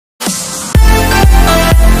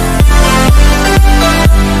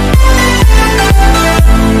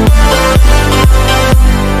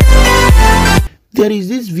There is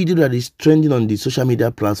this video that is trending on the social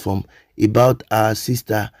media platform about our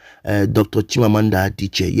sister, Dr. Chimamanda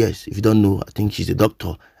Adichie. Yes, if you don't know, I think she's a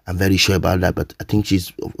doctor. I'm very sure about that, but I think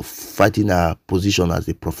she's fighting her position as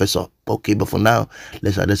a professor. Okay, but for now,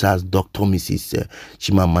 let's ask Dr. Mrs.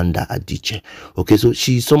 Chimamanda Adichie. Okay, so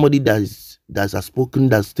she's somebody that has spoken,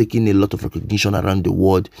 that's taken a lot of recognition around the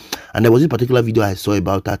world. And there was a particular video I saw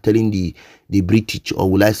about her telling the British,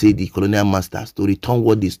 or will I say the colonial masters, to return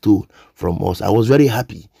what they stole from us. I was very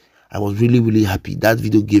happy. I was really happy. That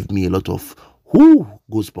video gave me a lot of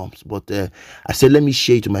goosebumps. But I said, let me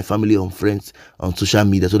share it to my family and friends on social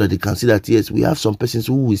media so that they can see that, yes, we have some persons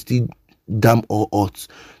who will still damn all odds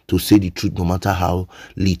to say the truth, no matter how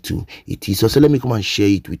little it is. So let me come and share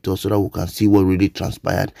it with us so that we can see what really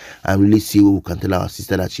transpired and really see what we can tell our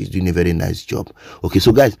sister that she's doing a very nice job. Okay,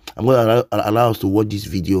 so guys, I'm going to allow us to watch this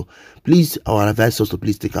video. Please, our advice us to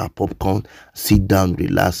please take our popcorn, sit down,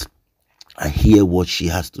 relax, and hear what she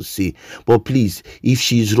has to say. But please, if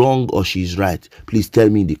she's wrong or she's right, please tell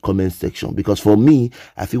me in the comment section, because for me,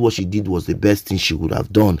 I feel what she did was the best thing she would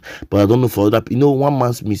have done. But I don't know for other, one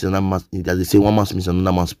man's meat, another man's, as they say, one man's meat,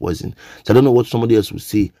 another man's poison. So I don't know what somebody else will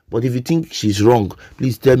say. But if you think she's wrong,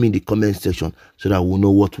 please tell me in the comment section so that we'll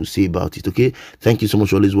know what to say about it. Okay, thank you so much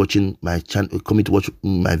for always watching my channel, coming to watch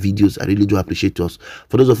my videos. I really do appreciate us.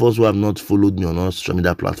 For those of us who have not followed me on our social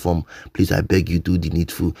media platform, please, I beg you, do the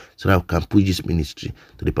needful so that I can push this ministry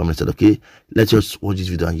to the permanent side. Okay, let's just watch this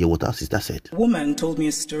video and hear what our sister said. A woman told me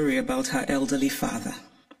a story about her elderly father.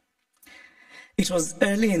 It was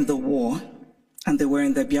early in the war, and they were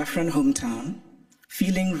in their Biafran hometown,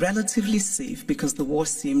 feeling relatively safe because the war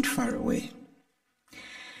seemed far away.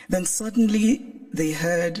 Then suddenly they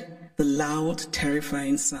heard the loud,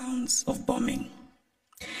 terrifying sounds of bombing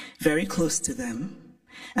very close to them,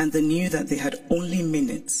 and they knew that they had only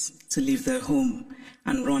minutes to leave their home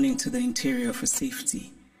and run into the interior for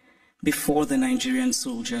safety before the Nigerian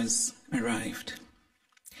soldiers arrived.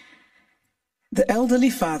 The elderly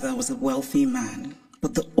father was a wealthy man,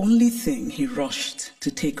 but the only thing he rushed to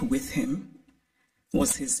take with him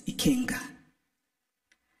was his ikenga,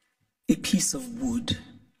 a piece of wood,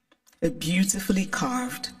 a beautifully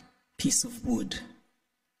carved piece of wood.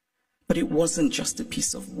 But it wasn't just a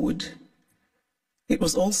piece of wood. It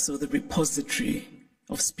was also the repository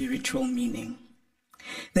of spiritual meaning.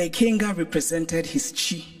 The ikenga represented his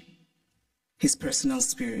chi, his personal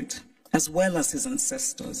spirit, as well as his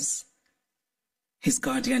ancestors, his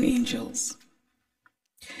guardian angels.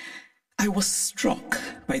 I was struck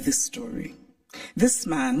by this story. This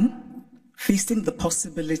man, facing the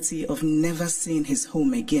possibility of never seeing his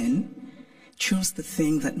home again, chose the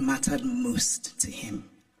thing that mattered most to him.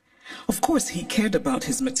 Of course, he cared about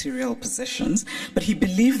his material possessions, but he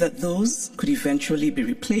believed that those could eventually be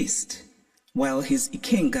replaced, while his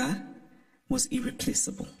ikenga was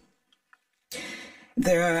irreplaceable.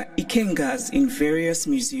 There are ikengas in various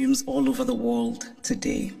museums all over the world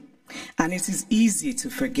today, and it is easy to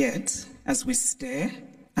forget as we stare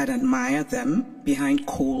and admire them behind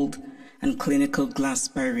cold and clinical glass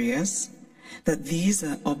barriers that these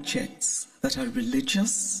are objects that are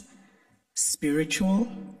religious, spiritual,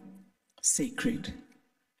 sacred.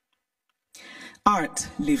 Art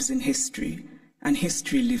lives in history, and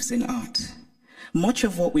history lives in art. Much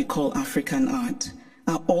of what we call African art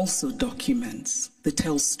are also documents that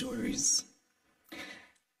tell stories.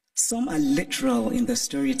 Some are literal in their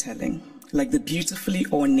storytelling, like the beautifully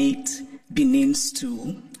ornate Benin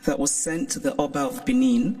stool that was sent to the Oba of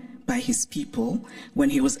Benin by his people when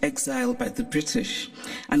he was exiled by the British,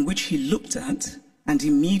 and which he looked at and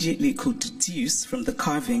immediately could deduce from the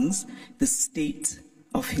carvings the state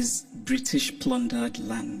of his British plundered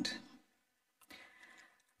land.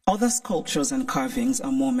 Other sculptures and carvings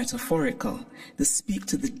are more metaphorical. They speak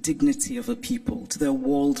to the dignity of a people, to their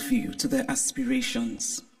worldview, to their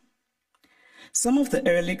aspirations. Some of the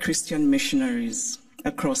early Christian missionaries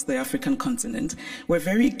across the African continent were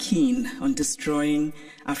very keen on destroying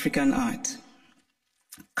African art.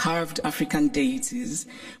 Carved African deities,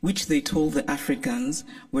 which they told the Africans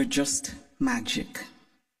were just magic.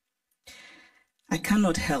 I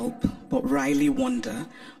cannot help but wryly wonder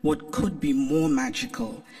what could be more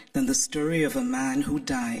magical than the story of a man who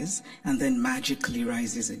dies and then magically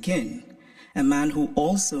rises again, a man who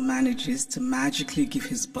also manages to magically give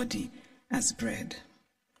his body as bread.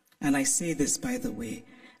 And I say this, by the way,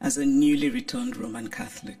 as a newly returned Roman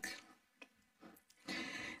Catholic.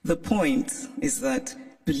 The point is that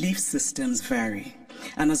belief systems vary,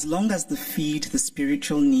 and as long as they feed the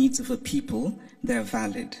spiritual needs of a people, they're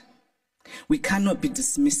valid. We cannot be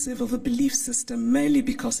dismissive of a belief system merely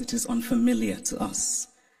because it is unfamiliar to us.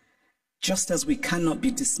 just as we cannot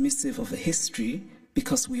be dismissive of a history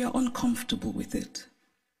because we are uncomfortable with it.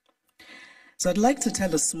 So I'd like to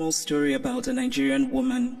tell a small story about a Nigerian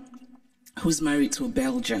woman who's married to a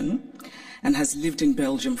Belgian and has lived in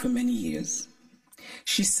Belgium for many years.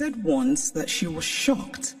 She said once that she was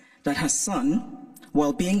shocked that her son,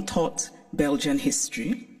 while being taught Belgian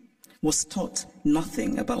history, was taught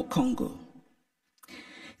nothing about Congo.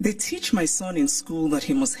 They teach my son in school that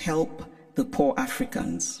he must help the poor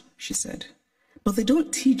Africans, she said, but they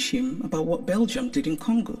don't teach him about what Belgium did in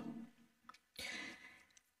Congo.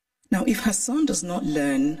 Now, if her son does not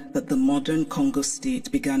learn that the modern Congo state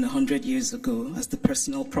began 100 years ago as the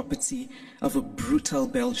personal property of a brutal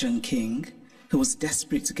Belgian king who was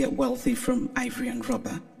desperate to get wealthy from ivory and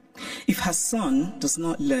rubber, if her son does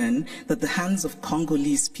not learn that the hands of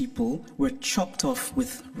Congolese people were chopped off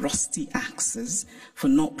with rusty axes for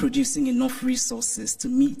not producing enough resources to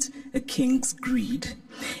meet a king's greed,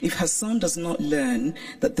 if her son does not learn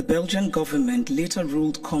that the Belgian government later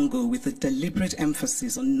ruled Congo with a deliberate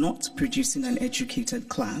emphasis on not producing an educated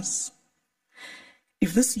class,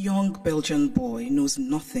 if this young Belgian boy knows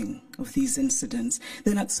nothing of these incidents,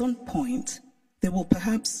 then at some point they will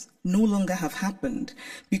perhaps no longer have happened,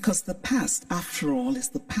 because the past, after all, is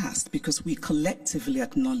the past, because we collectively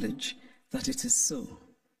acknowledge that it is so.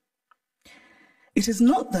 It is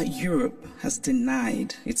not that Europe has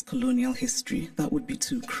denied its colonial history. That would be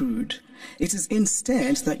too crude. It is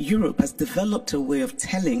instead that Europe has developed a way of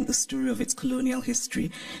telling the story of its colonial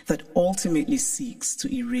history that ultimately seeks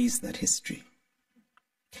to erase that history.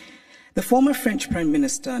 The former French Prime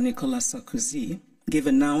Minister, Nicolas Sarkozy, gave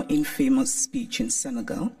a now infamous speech in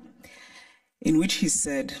Senegal, in which he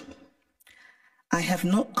said, "I have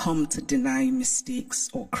not come to deny mistakes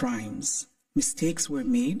or crimes. Mistakes were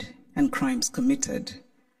made and crimes committed,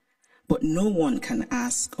 but no one can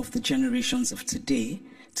ask of the generations of today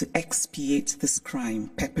to expiate this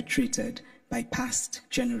crime perpetrated by past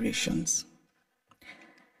generations."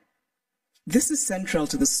 This is central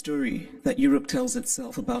to the story that Europe tells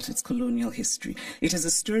itself about its colonial history. It is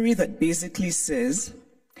a story that basically says,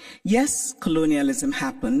 yes, colonialism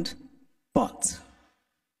happened, but.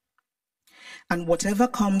 And whatever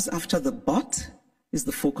comes after the but is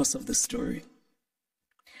the focus of the story.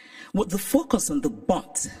 What the focus on the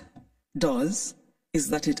but does is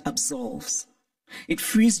that it absolves. It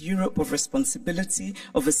frees Europe of responsibility,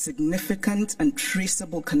 of a significant and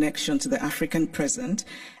traceable connection to the African present,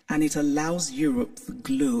 and it allows Europe the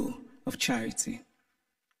glow of charity.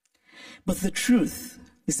 But the truth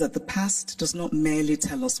is that the past does not merely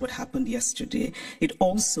tell us what happened yesterday, it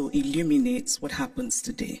also illuminates what happens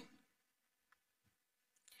today.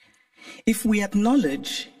 If we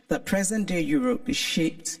acknowledge that present-day Europe is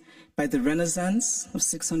shaped by the Renaissance of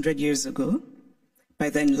 600 years ago, by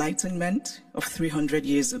the Enlightenment of 300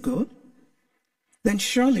 years ago, then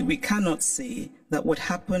surely we cannot say that what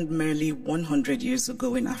happened merely 100 years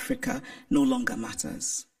ago in Africa no longer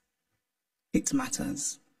matters. It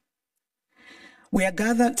matters. We are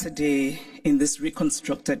gathered today in this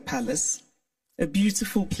reconstructed palace, a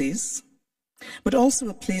beautiful place, but also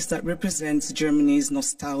a place that represents Germany's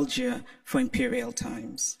nostalgia for imperial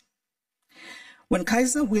times. When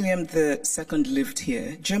Kaiser William II lived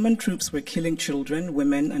here, German troops were killing children,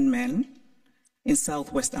 women, and men in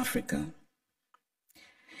Southwest Africa.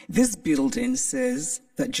 This building says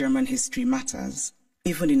that German history matters,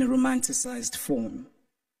 even in a romanticized form.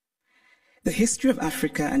 The history of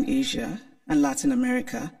Africa and Asia and Latin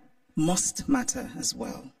America must matter as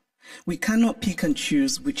well. We cannot pick and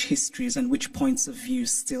choose which histories and which points of view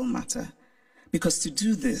still matter, because to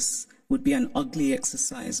do this would be an ugly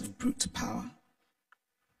exercise of brute power.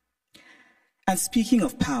 And speaking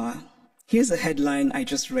of power, here's a headline I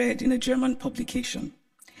just read in a German publication.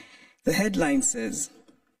 The headline says,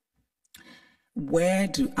 "Where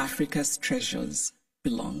do Africa's treasures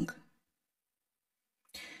belong?"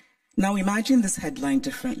 Now imagine this headline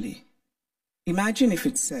differently. Imagine if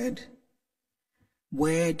it said,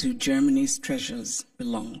 "Where do Germany's treasures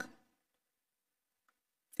belong?"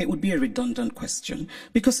 It would be a redundant question,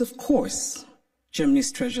 because of course,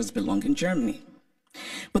 Germany's treasures belong in Germany.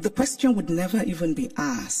 But the question would never even be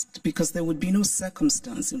asked, because there would be no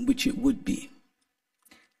circumstance in which it would be,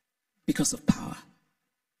 because of power.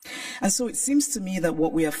 And so it seems to me that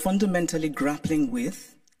what we are fundamentally grappling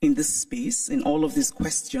with in this space, in all of these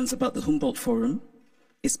questions about the Humboldt Forum,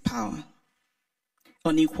 is power.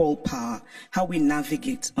 Unequal power, how we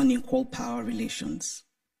navigate unequal power relations.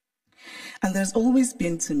 And there's always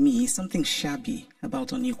been, to me, something shabby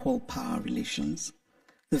about unequal power relations.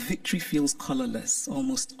 The victory feels colorless,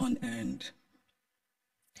 almost unearned.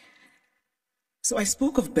 So I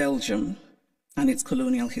spoke of Belgium and its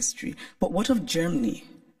colonial history. But what of Germany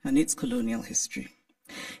and its colonial history?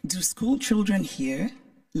 Do school children here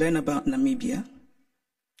learn about Namibia,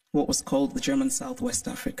 what was called the German Southwest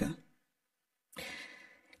Africa?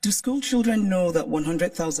 Do school children know that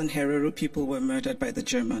 100,000 Herero people were murdered by the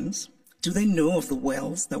Germans? Do they know of the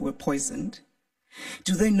wells that were poisoned?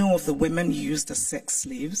 Do they know of the women used as sex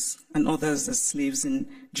slaves and others as slaves in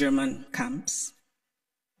German camps?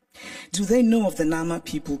 Do they know of the Nama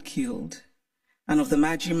people killed and of the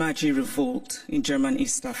Maji Maji revolt in German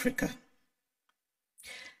East Africa?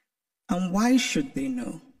 And why should they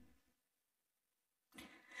know?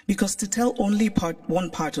 Because to tell only one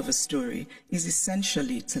part of a story is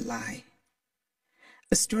essentially to lie.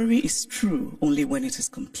 A story is true only when it is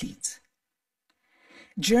complete.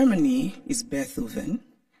 Germany is Beethoven,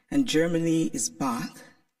 and Germany is Bach,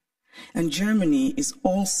 and Germany is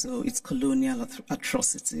also its colonial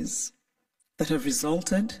atrocities that have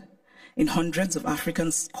resulted in hundreds of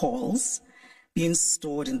African skulls being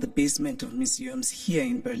stored in the basement of museums here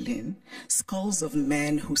in Berlin, skulls of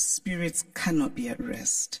men whose spirits cannot be at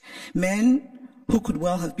rest, men who could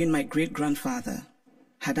well have been my great-grandfather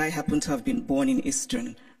had I happened to have been born in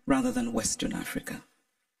Eastern rather than Western Africa.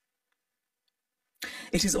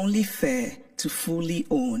 It is only fair to fully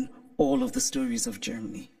own all of the stories of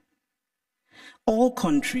Germany. All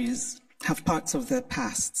countries have parts of their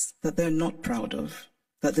pasts that they're not proud of,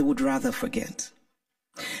 that they would rather forget.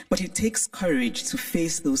 But it takes courage to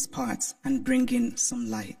face those parts and bring in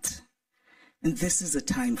some light. And this is a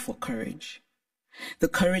time for courage. The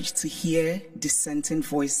courage to hear dissenting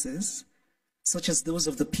voices, such as those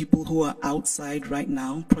of the people who are outside right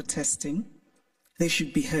now protesting. They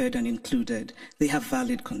should be heard and included. They have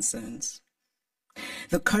valid concerns.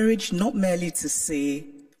 The courage not merely to say,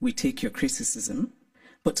 we take your criticism,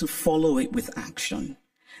 but to follow it with action.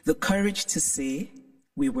 The courage to say,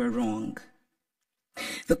 we were wrong.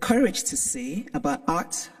 The courage to say about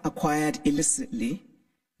art acquired illicitly,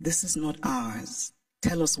 this is not ours.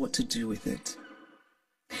 Tell us what to do with it.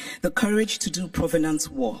 The courage to do provenance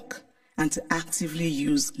work and to actively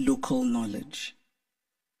use local knowledge.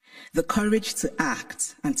 The courage to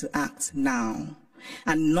act and to act now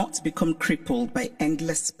and not become crippled by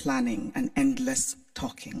endless planning and endless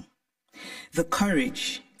talking. The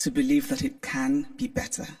courage to believe that it can be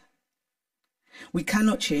better. We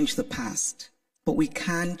cannot change the past, but we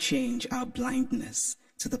can change our blindness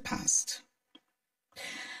to the past.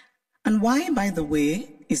 And why, by the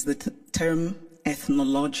way, is the term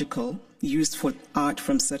ethnological used for art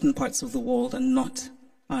from certain parts of the world and not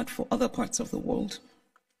art for other parts of the world?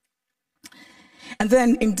 And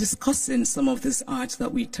then in discussing some of this art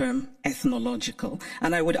that we term ethnological,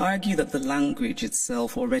 and I would argue that the language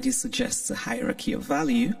itself already suggests a hierarchy of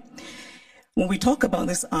value, when we talk about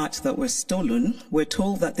this art that was stolen, we're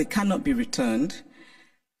told that they cannot be returned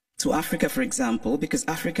to Africa, for example, because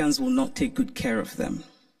Africans will not take good care of them.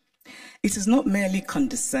 It is not merely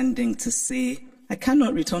condescending to say, I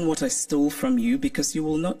cannot return what I stole from you because you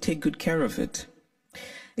will not take good care of it.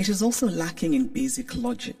 It is also lacking in basic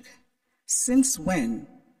logic. Since when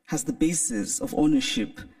has the basis of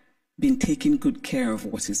ownership been taking good care of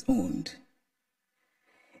what is owned?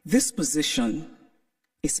 This position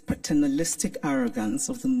is paternalistic arrogance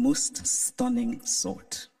of the most stunning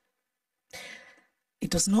sort.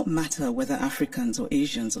 It does not matter whether Africans or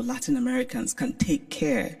Asians or Latin Americans can take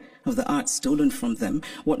care of the art stolen from them.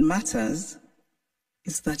 What matters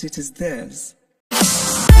is that it is theirs.